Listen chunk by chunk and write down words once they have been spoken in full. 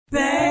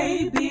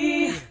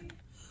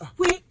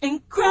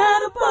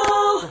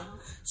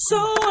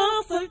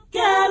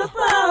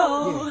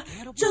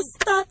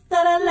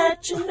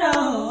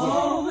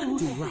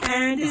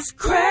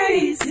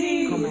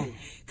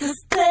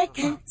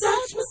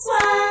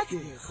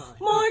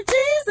More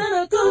G's than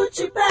a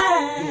Gucci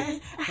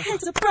bag. I had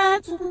to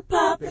brag to the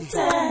pop and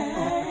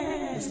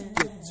tag. Let's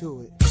get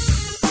to it.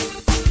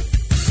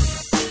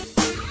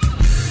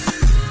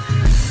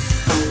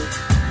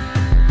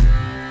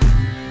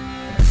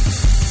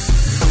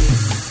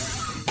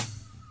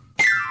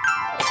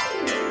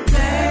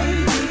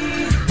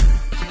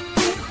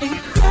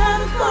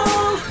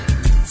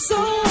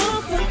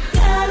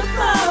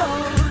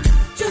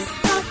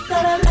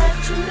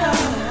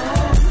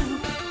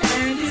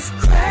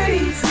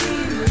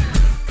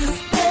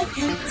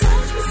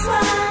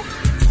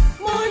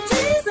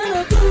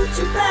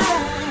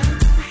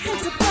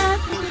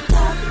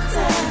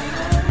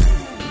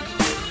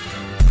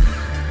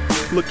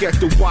 Look at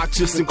the watch,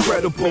 it's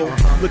incredible.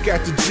 Look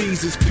at the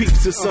Jesus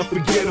peeps, it's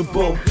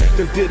unforgettable.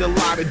 They did a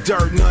lot of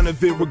dirt, none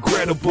of it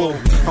regrettable.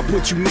 I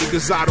put you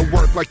niggas out of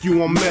work like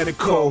you on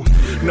medical.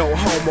 No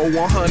homo,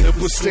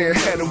 100%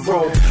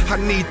 hetero. I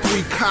need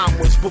 3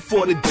 commas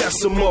before the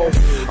decimal.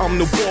 I'm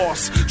the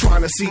boss,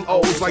 trying to see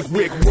O's like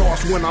Rick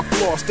Ross. When I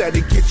floss,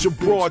 that'll get your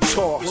broad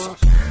tossed.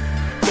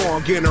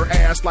 In her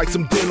ass like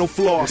some dental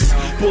floss.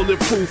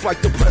 Bulletproof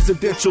like the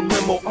presidential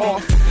limo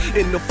off.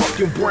 In the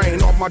fucking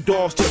brain, all my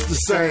dogs just the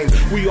same.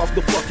 We off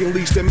the fucking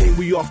leash, that mean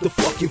we off the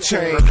fucking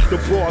chain. The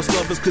bras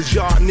love us cause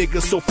y'all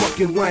niggas so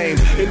fucking lame.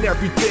 And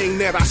everything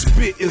that I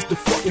spit is the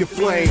fucking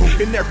flame.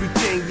 And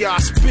everything y'all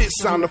spit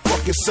sound the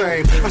fucking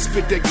same. I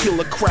spit that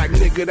killer crack,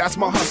 nigga, that's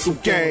my hustle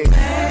game.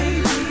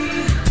 Baby,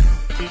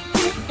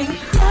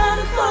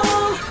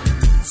 incredible,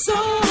 so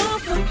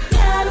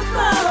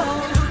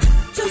unforgettable.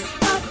 Just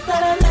thought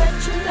that I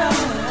let you know.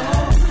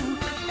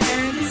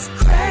 And it's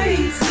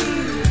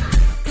crazy,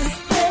 cause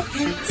they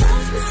can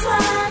touch me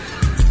swag.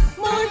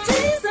 More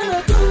G's than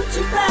a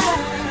Gucci bag.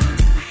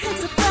 I had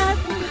to brag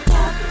from the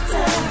top of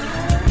town.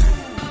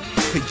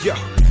 Hey yo,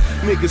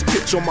 niggas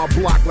pitch on my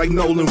block like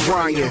Nolan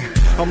Ryan.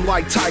 I'm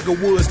like Tiger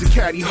Woods, the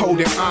caddy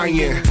holding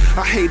iron.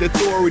 I hate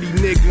authority,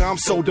 nigga, I'm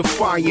so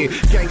defiant.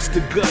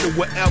 Gangsta gutter,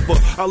 whatever,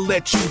 I'll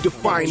let you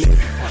define it.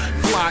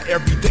 Fly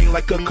every day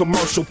like a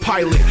commercial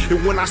pilot.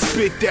 And when I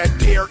spit that,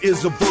 there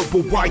is a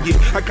verbal riot.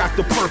 I got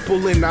the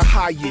purple and the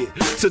Hyatt.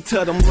 So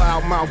tell them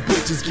loudmouth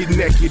bitches get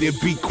naked and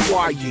be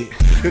quiet.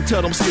 And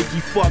tell them sticky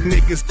fuck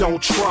niggas don't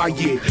try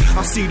it.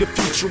 I see the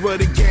future of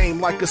the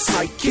game like a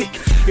sidekick.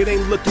 It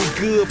ain't looking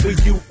good for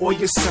you or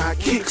your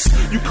sidekicks.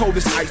 You cold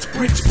as ice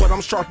bricks, but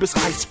I'm sharp as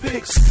ice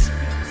picks.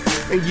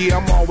 And yeah,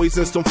 I'm always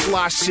in some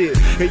fly shit.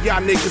 And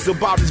y'all niggas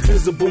about as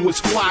visible as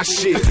fly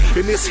shit.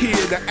 And this here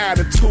the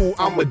attitude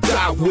I'ma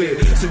die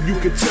with. So you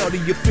can tell the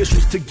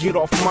officials to get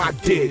off my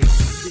dick.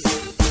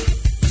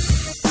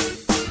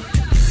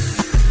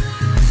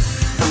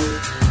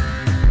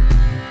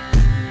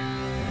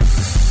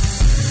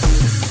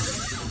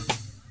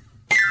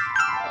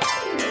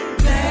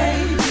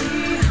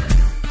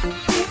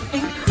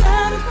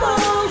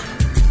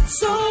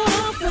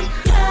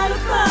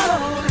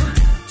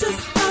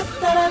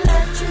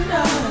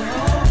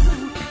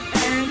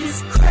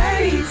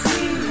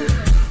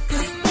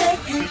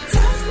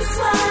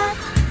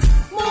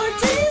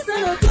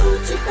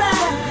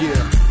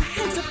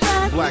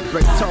 Black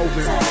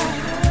Beethoven.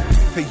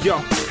 Hey yo,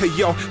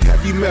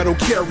 heavy metal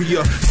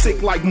carrier,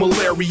 sick like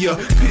malaria,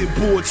 pit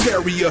bull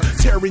terrier,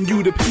 tearing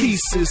you to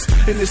pieces.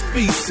 And this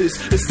thesis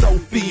is so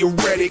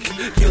theoretic.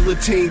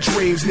 Guillotine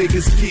dreams,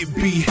 niggas get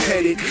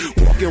beheaded.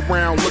 Walking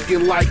around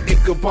looking like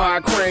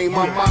Ichabod Crane.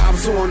 My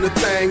mom's on the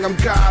thing, I'm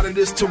god of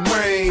this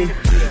terrain.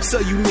 So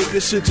you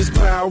niggas should just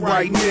bow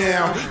right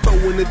now. Throw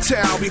in the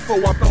towel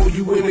before I throw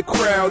you in the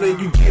crowd. And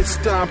you get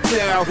stomped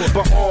out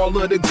by all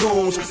of the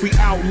goons. We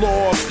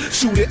outlaws,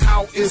 shoot it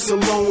out in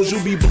saloons.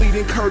 You'll be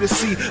bleeding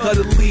courtesy of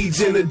the leads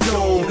in the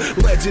dome.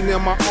 Legend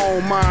in my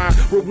own mind.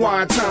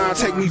 Rewind time,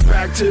 take me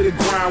back to the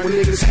grind when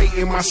niggas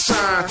hating my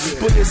shine.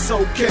 But it's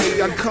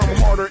okay, I come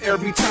harder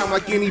every time.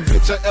 Like any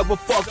bitch I ever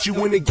fucked.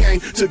 You in the game,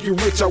 took you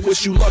rich. I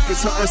wish you luck.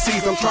 It's hunting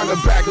season, I'm trying to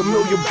bag $1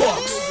 million.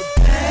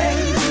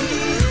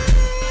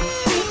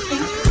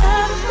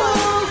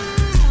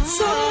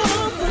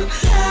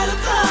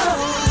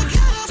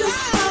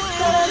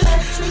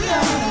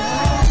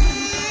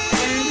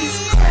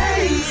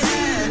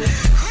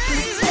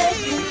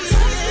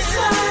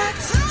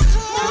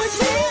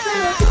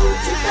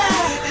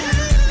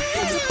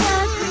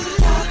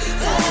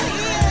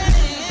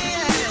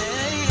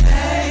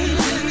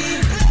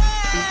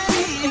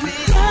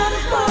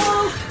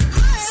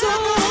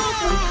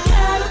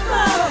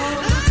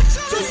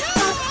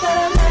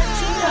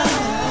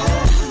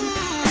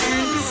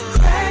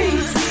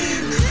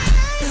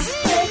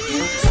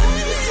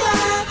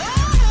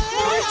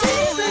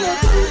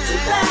 Gucci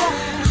bag.